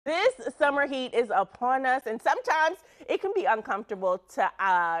This summer heat is upon us, and sometimes it can be uncomfortable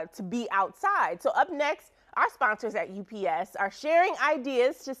to be outside. So up next, our sponsors at UPS are sharing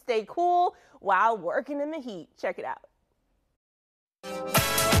ideas to stay cool while working in the heat. Check it out.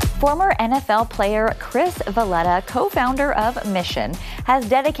 Former NFL player Chris Valletta, co-founder of Mission, has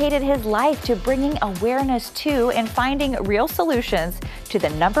dedicated his life to bringing awareness to and finding real solutions to the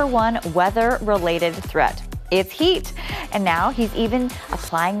 #1 weather-related threat. It's heat. And now he's even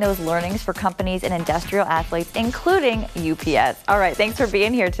applying those learnings for companies and industrial athletes, including UPS. All right, thanks for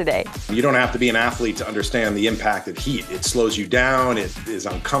being here today. You don't have to be an athlete to understand the impact of heat. It slows you down, it is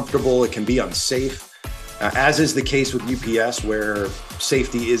uncomfortable, it can be unsafe. As is the case with UPS, where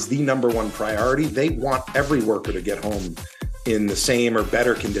safety is the #1 priority. They want every worker to get home in the same or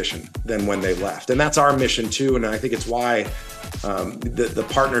better condition than when they left. And that's our mission too. And I think it's why the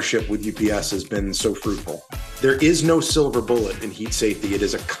partnership with UPS has been so fruitful. There is no silver bullet in heat safety. It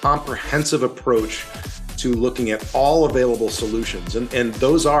is a comprehensive approach to looking at all available solutions. And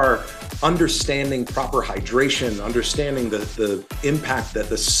those are understanding proper hydration, understanding the impact that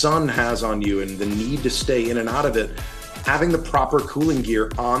the sun has on you and the need to stay in and out of it, having the proper cooling gear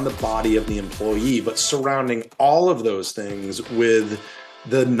on the body of the employee, but surrounding all of those things with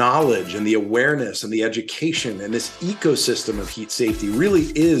the knowledge and the awareness and the education. And this ecosystem of heat safety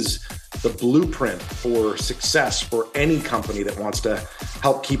really is the blueprint for success for any company that wants to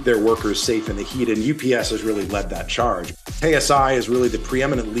help keep their workers safe in the heat. And UPS has really led that charge. KSI is really the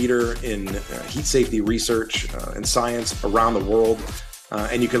preeminent leader in heat safety research and science around the world.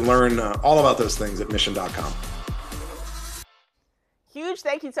 And you can learn all about those things at mission.com. Huge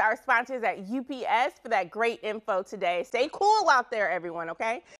thank you to our sponsors at UPS for that great info today. Stay cool out there, everyone, okay?